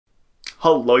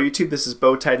Hello YouTube, this is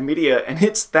Bowtied Media, and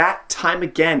it's that time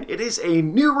again. It is a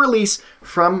new release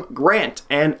from Grant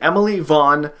and Emily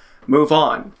Vaughn, Move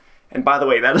On. And by the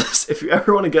way, that is, if you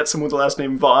ever want to get someone with the last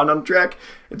name Vaughn on a track,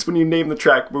 it's when you name the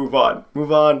track Move On.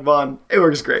 Move On, Vaughn, it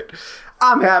works great.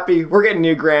 I'm happy, we're getting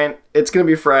new Grant, it's gonna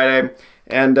be Friday,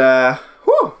 and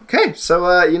whew, okay,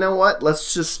 so you know what,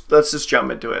 let's just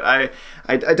jump into it. I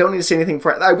don't need to say anything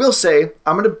for it. I will say,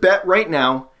 I'm gonna bet right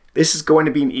now, this is going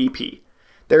to be an EP.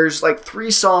 There's like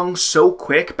 3 songs so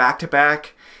quick, back to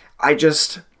back. I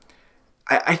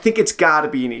think it's gotta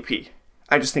be an EP.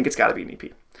 I just think it's gotta be an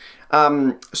EP.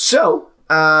 We're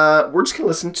just gonna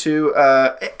listen to,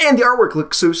 and the artwork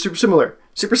looks so super similar.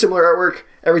 Super similar artwork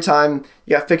every time.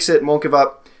 You gotta fix it and won't give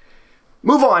up.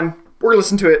 Move on. We're gonna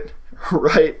listen to it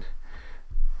right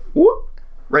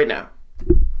now.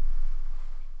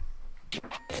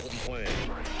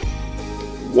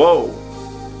 Whoa.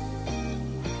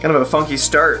 Kind of a funky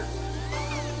start.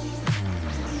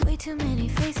 Way too many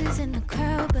faces in the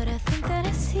crowd, but I think that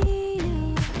I see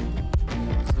you.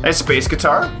 Nice space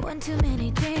guitar. One too many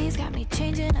days got me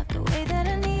changing up the way that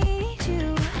I need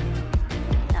you.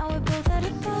 Now we're both at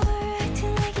a bar,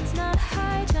 acting like it's not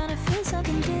hard, trying to feel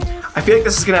something different. I feel like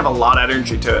this is gonna have a lot of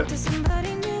energy to it. To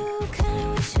somebody new,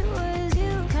 kinda wish it was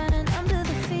you, kinda numb to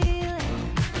the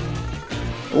feeling.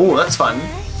 Ooh, that's fun.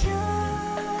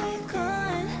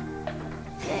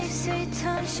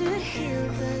 Time should heal,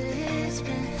 but it's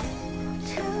been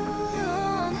too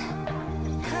long.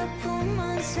 Couple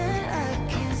months and I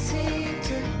can't seem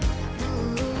to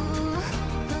move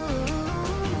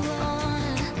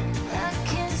on. I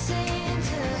can't seem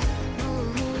to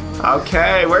move.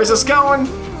 Okay, where's this going? I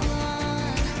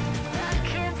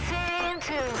can't seem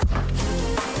to.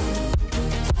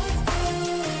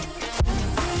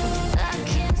 I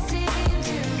can't seem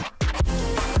to.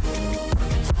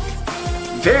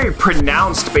 Very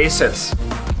pronounced basses.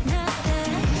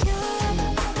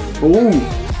 Ooh.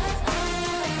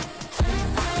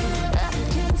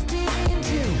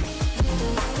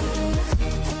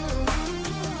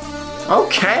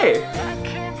 Okay.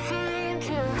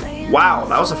 Wow,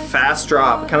 that was a fast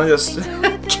drop. Kind of just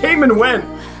came and went.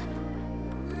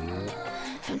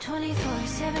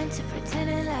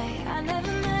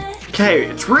 Okay,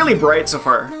 it's really bright so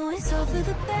far.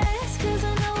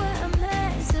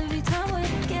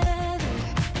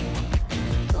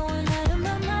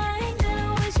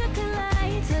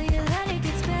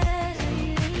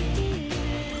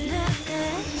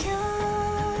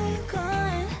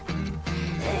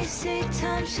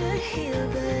 Time should heal,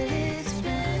 but it's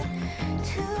been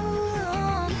too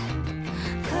long.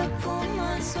 Couple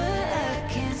months where I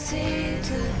can't seem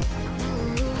to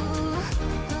move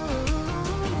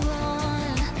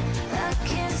on. I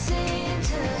can't seem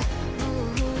to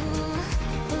move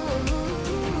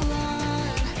on.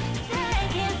 I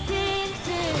can't seem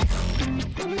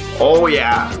to. Oh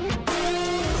yeah.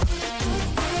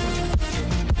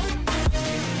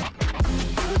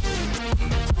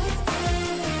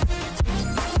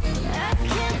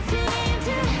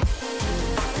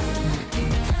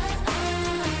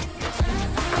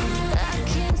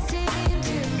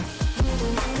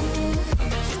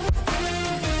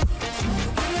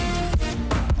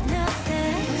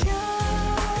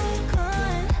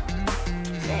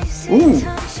 Ooh.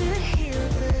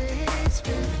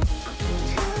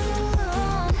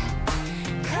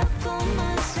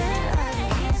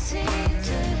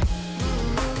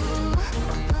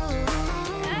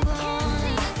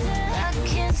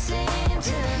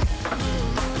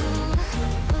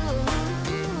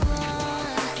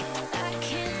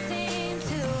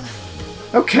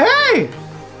 Okay.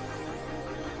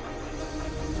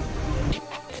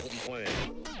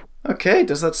 Okay,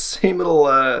 does that same little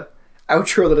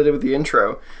outro that I did with the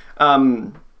intro.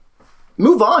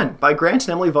 Move On by Grant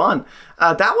and Emily Vaughn.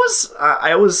 That was, I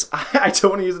don't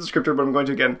want to use the descriptor, but I'm going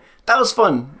to again. That was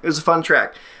fun. It was a fun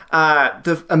track.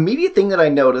 The immediate thing that I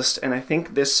noticed, and I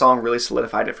think this song really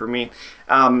solidified it for me,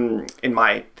 in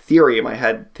my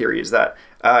head theory, is that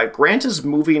Grant is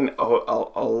moving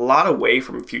a lot away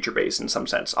from future bass in some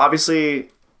sense. Obviously,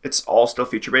 it's all still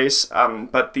future bass,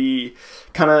 but the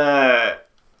kind of,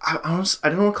 I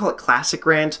don't want to call it classic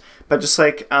Grant, but just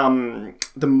like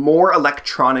the more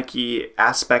electronic-y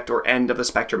aspect or end of the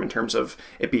spectrum in terms of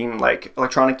it being like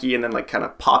electronic-y and then like kind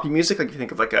of poppy music. Like if you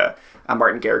think of like a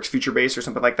Martin Garrix future bass or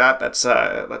something like that, that's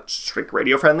like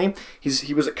radio friendly.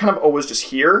 He was kind of always just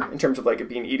here in terms of like it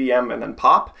being EDM and then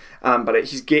pop, but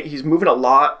he's moving a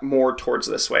lot more towards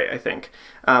this way, I think.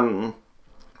 And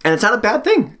it's not a bad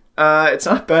thing. It's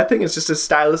not a bad thing. It's just a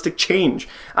stylistic change,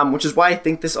 which is why I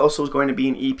think this also is going to be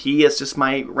an EP. It's just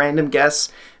my random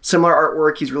guess. Similar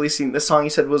artwork. He's releasing this song. He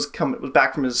said was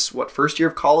back from his first year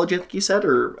of college. I think he said,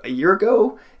 or a year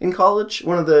ago in college.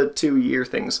 One of the 2-year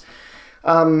things.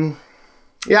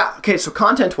 Yeah, okay, so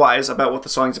content-wise, about what the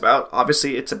song's about,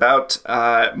 obviously it's about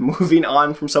moving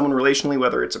on from someone relationally,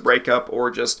 whether it's a breakup or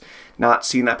just not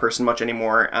seeing that person much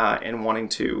anymore, and wanting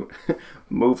to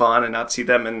move on and not see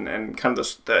them, and kind of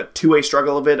the two-way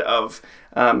struggle of it, of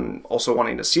also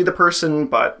wanting to see the person,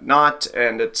 but not,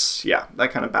 and it's, yeah, that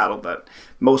kind of battle that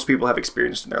most people have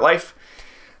experienced in their life.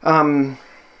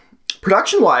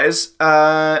 Production-wise,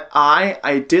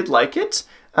 I did like it.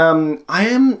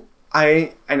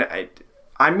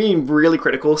 I mean really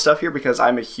critical stuff here because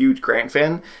I'm a huge Grant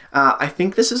fan. I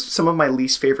think this is some of my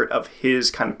least favorite of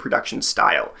his kind of production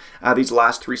style. These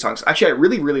last 3 songs. Actually, I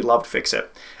really, really loved Fix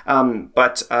It.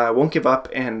 But Won't Give Up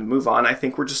and Move On, I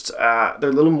think we're just, they're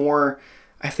a little more,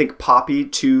 I think, poppy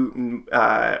to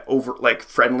over, like,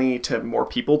 friendly to more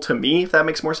people, to me, if that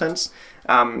makes more sense,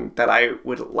 that I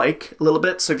would like a little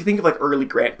bit. So if you think of like early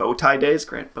Grant Bowtied days,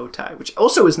 Grant Bowtied, which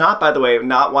also is not, by the way,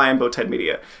 not why I'm Bowtied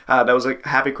Media. That was a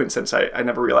happy coincidence. I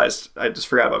never realized. I just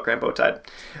forgot about Grant Bowtied.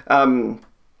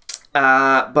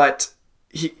 But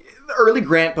the early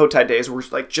Grant Bowtied days were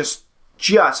like just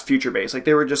future based. Like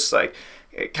they were just like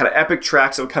kind of epic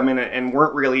tracks that would come in and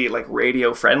weren't really like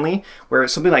radio friendly,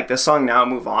 whereas something like this song Now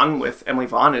Move On with Emily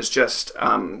Vaughn is just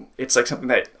it's like something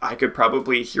that I could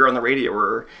probably hear on the radio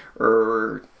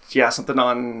or yeah, something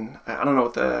on, I don't know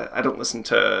what I don't listen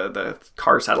to the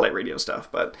car satellite radio stuff,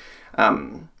 but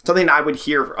something I would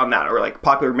hear on that, or like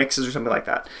popular mixes or something like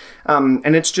that.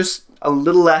 And it's just a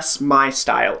little less my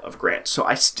style of Grant. So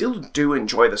I still do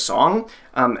enjoy the song,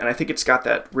 and I think it's got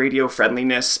that radio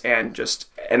friendliness and just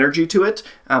energy to it.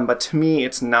 But to me,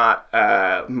 it's not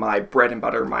my bread and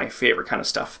butter, my favorite kind of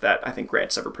stuff that I think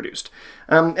Grant's ever produced.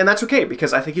 And that's okay,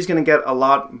 because I think he's going to get a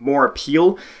lot more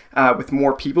appeal with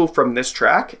more people from this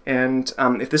track. And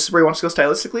if this is where he wants to go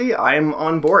stylistically, I'm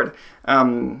on board.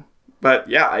 But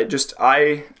yeah,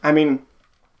 I mean,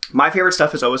 my favorite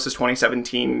stuff is always his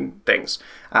 2017 things.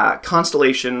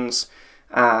 Constellations,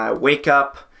 Wake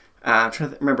Up. I'm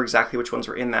trying to remember exactly which ones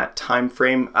were in that time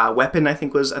frame. Weapon, I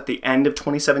think, was at the end of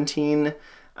 2017.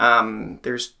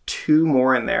 There's 2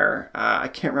 more in there. I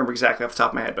can't remember exactly off the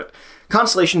top of my head, but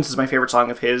Constellations is my favorite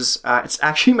song of his. It's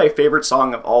actually my favorite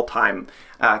song of all time.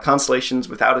 Constellations,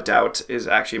 without a doubt, is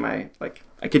actually my, like,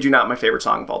 I kid you not, my favorite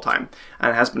song of all time,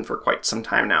 and it has been for quite some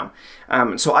time now.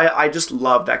 So I just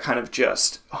love that kind of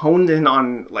just honed in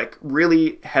on like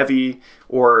really heavy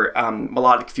or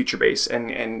melodic future bass,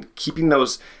 and keeping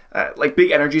those like big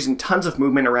energies and tons of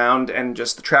movement around, and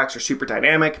just the tracks are super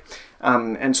dynamic.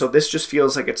 And so this just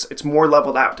feels like it's more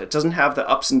leveled out. It doesn't have the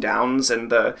ups and downs and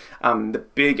the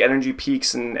big energy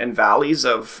peaks and valleys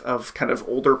of kind of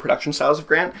older production styles of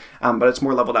Grant, but it's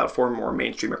more leveled out for a more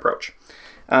mainstream approach.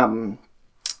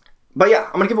 But yeah,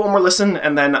 I'm going to give it one more listen,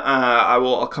 and then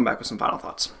I'll come back with some final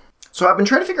thoughts. So I've been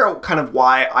trying to figure out kind of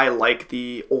why I like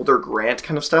the older Grant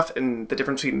kind of stuff and the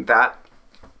difference between that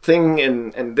thing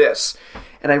and this.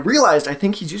 And I realized I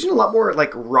think he's using a lot more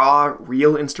like raw,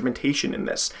 real instrumentation in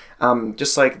this.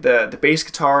 Just like the bass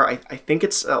guitar, I think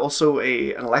it's also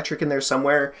an electric in there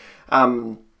somewhere.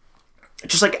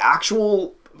 Just like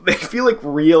actual, they feel like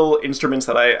real instruments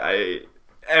that I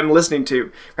am listening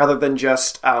to, rather than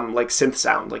just like synth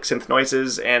sound, like synth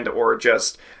noises, and or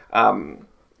just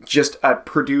a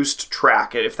produced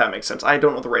track, if that makes sense. I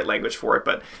don't know the right language for it,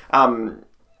 but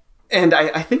and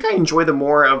I think I enjoy the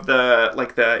more of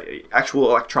the actual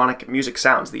electronic music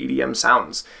sounds, the EDM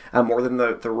sounds, more than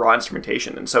the raw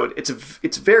instrumentation. And so it's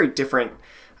a very different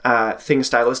thing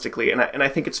stylistically, and I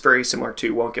think it's very similar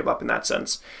to Won't Give Up in that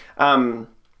sense.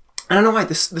 I don't know why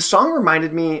the song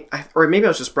reminded me, or maybe I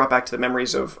was just brought back to the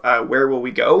memories of Where Will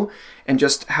We Go, and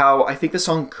just how I think the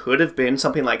song could have been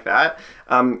something like that.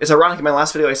 It's ironic, in my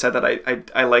last video I said that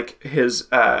I like his,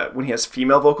 when he has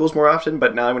female vocals more often,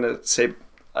 but now I'm going to say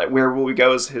Where Will We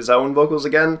Go is his own vocals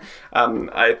again.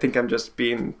 I think I'm just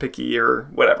being picky or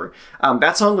whatever.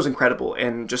 That song was incredible,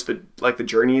 and just the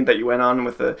journey that you went on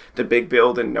with the big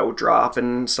build and no drop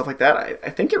and stuff like that. I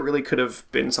think it really could have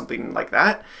been something like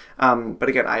that. But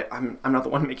again, I'm not the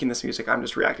one making this music. I'm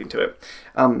just reacting to it.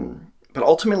 But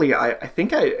ultimately, I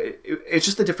think it's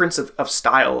just the difference of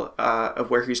style of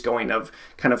where he's going, of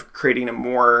kind of creating a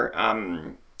more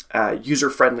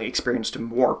user-friendly experience to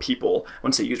more people. I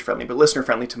wouldn't say user-friendly, but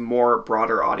listener-friendly to more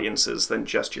broader audiences than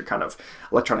just your kind of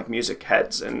electronic music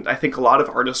heads. And I think a lot of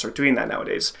artists are doing that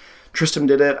nowadays. Tristan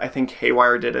did it. I think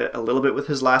Haywire did it a little bit with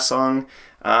his last song.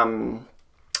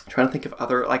 trying to think of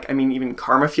other, like, I mean, even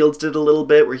Karma Fields did a little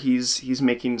bit where he's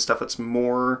making stuff that's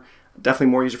definitely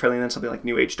more user-friendly than something like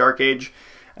New Age, Dark Age.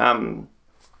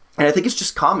 And I think it's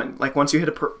just common. Like, once you hit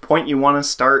a point, you want to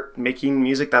start making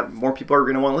music that more people are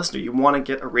going to want to listen to. You want to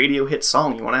get a radio hit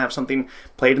song. You want to have something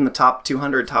played in the top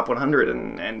 200, top 100,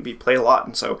 and be played a lot.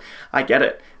 And so I get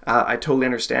it. I totally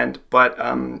understand. But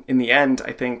in the end,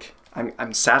 I think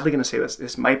I'm sadly going to say this.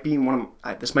 This might be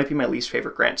my least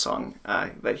favorite Grant song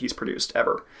that he's produced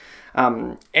ever.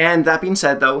 And that being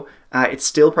said, though, it's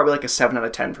still probably like a 7 out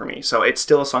of 10 for me. So it's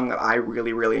still a song that I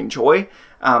really, really enjoy,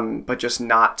 but just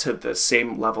not to the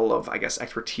same level of, I guess,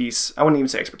 expertise. I wouldn't even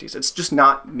say expertise. It's just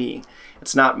not me.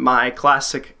 It's not my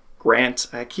classic Grant.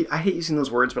 I hate using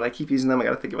those words, but I keep using them. I got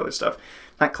to think of other stuff.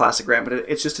 Not classic Grant, but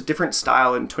it's just a different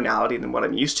style and tonality than what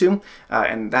I'm used to.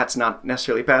 And that's not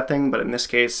necessarily a bad thing, but in this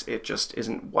case, it just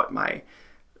isn't what my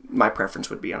preference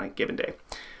would be on a given day.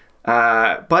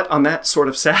 But on that sort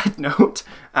of sad note,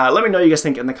 let me know what you guys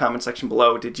think in the comment section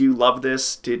below. Did you love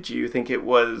this? Did you think it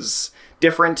was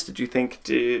different? Did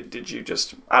you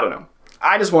just, I don't know.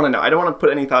 I just want to know. I don't want to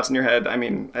put any thoughts in your head. I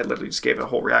mean, I literally just gave a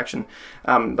whole reaction.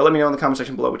 But let me know in the comment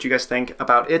section below what you guys think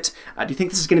about it. Do you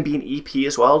think this is going to be an EP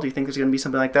as well? Do you think there's going to be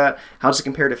something like that? How does it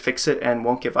compare to Fix It and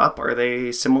Won't Give Up? Are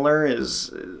they similar?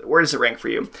 Where does it rank for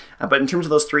you? But in terms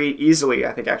of those three, easily,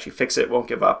 I think actually Fix It, Won't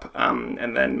Give Up,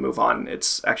 and then Move On.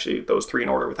 It's actually those three in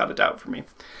order without a doubt for me.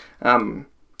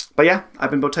 But yeah,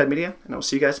 I've been Bowtied Media, and I'll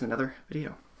see you guys in another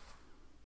video.